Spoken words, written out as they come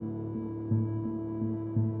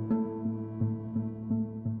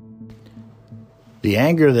The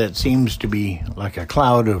anger that seems to be like a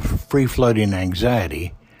cloud of free-floating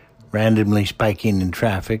anxiety, randomly spiking in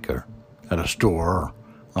traffic or at a store or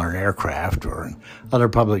on an aircraft or in other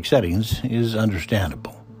public settings, is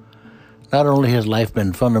understandable. Not only has life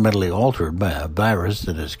been fundamentally altered by a virus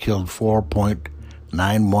that has killed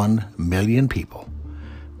 4.91 million people,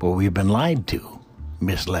 but we've been lied to,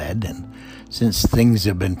 misled, and since things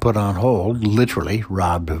have been put on hold, literally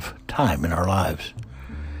robbed of time in our lives.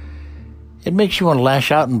 It makes you want to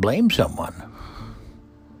lash out and blame someone.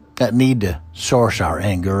 That need to source our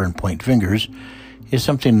anger and point fingers is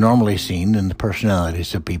something normally seen in the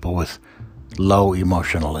personalities of people with low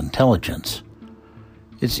emotional intelligence.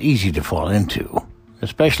 It's easy to fall into,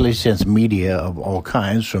 especially since media of all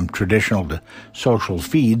kinds, from traditional to social,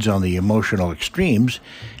 feeds on the emotional extremes,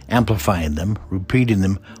 amplifying them, repeating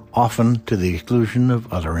them, often to the exclusion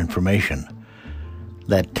of other information.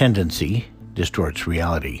 That tendency distorts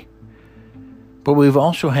reality. But we've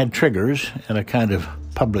also had triggers and a kind of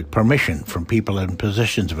public permission from people in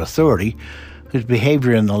positions of authority whose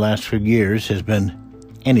behavior in the last few years has been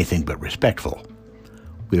anything but respectful.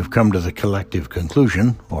 We have come to the collective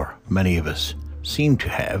conclusion, or many of us seem to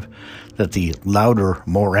have, that the louder,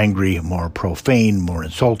 more angry, more profane, more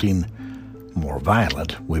insulting, more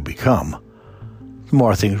violent we become, the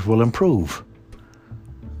more things will improve.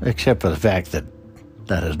 Except for the fact that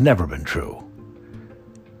that has never been true.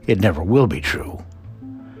 It never will be true.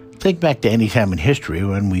 Think back to any time in history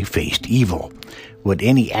when we faced evil. Would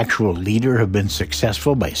any actual leader have been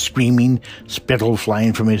successful by screaming, spittle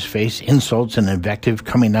flying from his face, insults and invective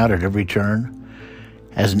coming out at every turn?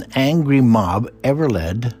 Has an angry mob ever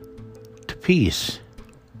led to peace?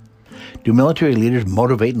 Do military leaders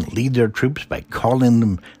motivate and lead their troops by calling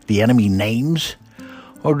them the enemy names?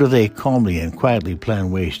 Or do they calmly and quietly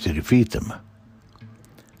plan ways to defeat them?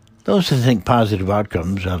 Those who think positive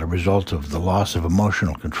outcomes are the result of the loss of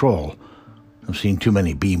emotional control have seen too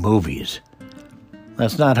many B movies.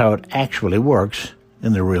 That's not how it actually works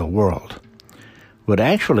in the real world. What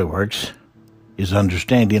actually works is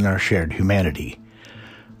understanding our shared humanity.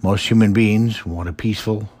 Most human beings want a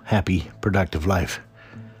peaceful, happy, productive life.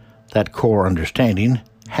 That core understanding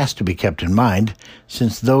has to be kept in mind,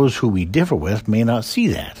 since those who we differ with may not see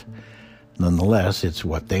that. Nonetheless, it's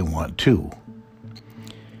what they want too.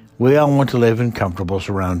 We all want to live in comfortable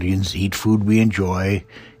surroundings, eat food we enjoy,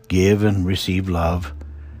 give and receive love,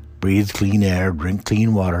 breathe clean air, drink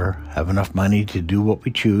clean water, have enough money to do what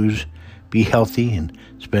we choose, be healthy, and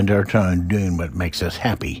spend our time doing what makes us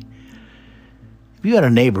happy. If you had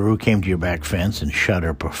a neighbor who came to your back fence and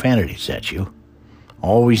shouted profanities at you,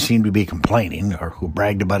 always seemed to be complaining, or who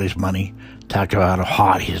bragged about his money, talked about how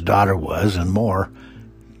hot his daughter was, and more,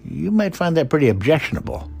 you might find that pretty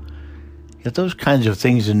objectionable. Yet those kinds of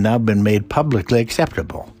things have now been made publicly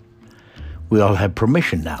acceptable. We all have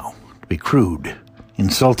permission now to be crude,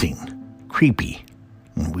 insulting, creepy,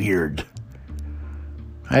 and weird.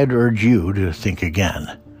 I'd urge you to think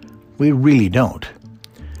again. We really don't.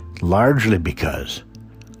 Largely because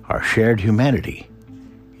our shared humanity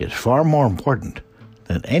is far more important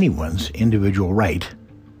than anyone's individual right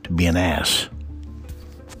to be an ass.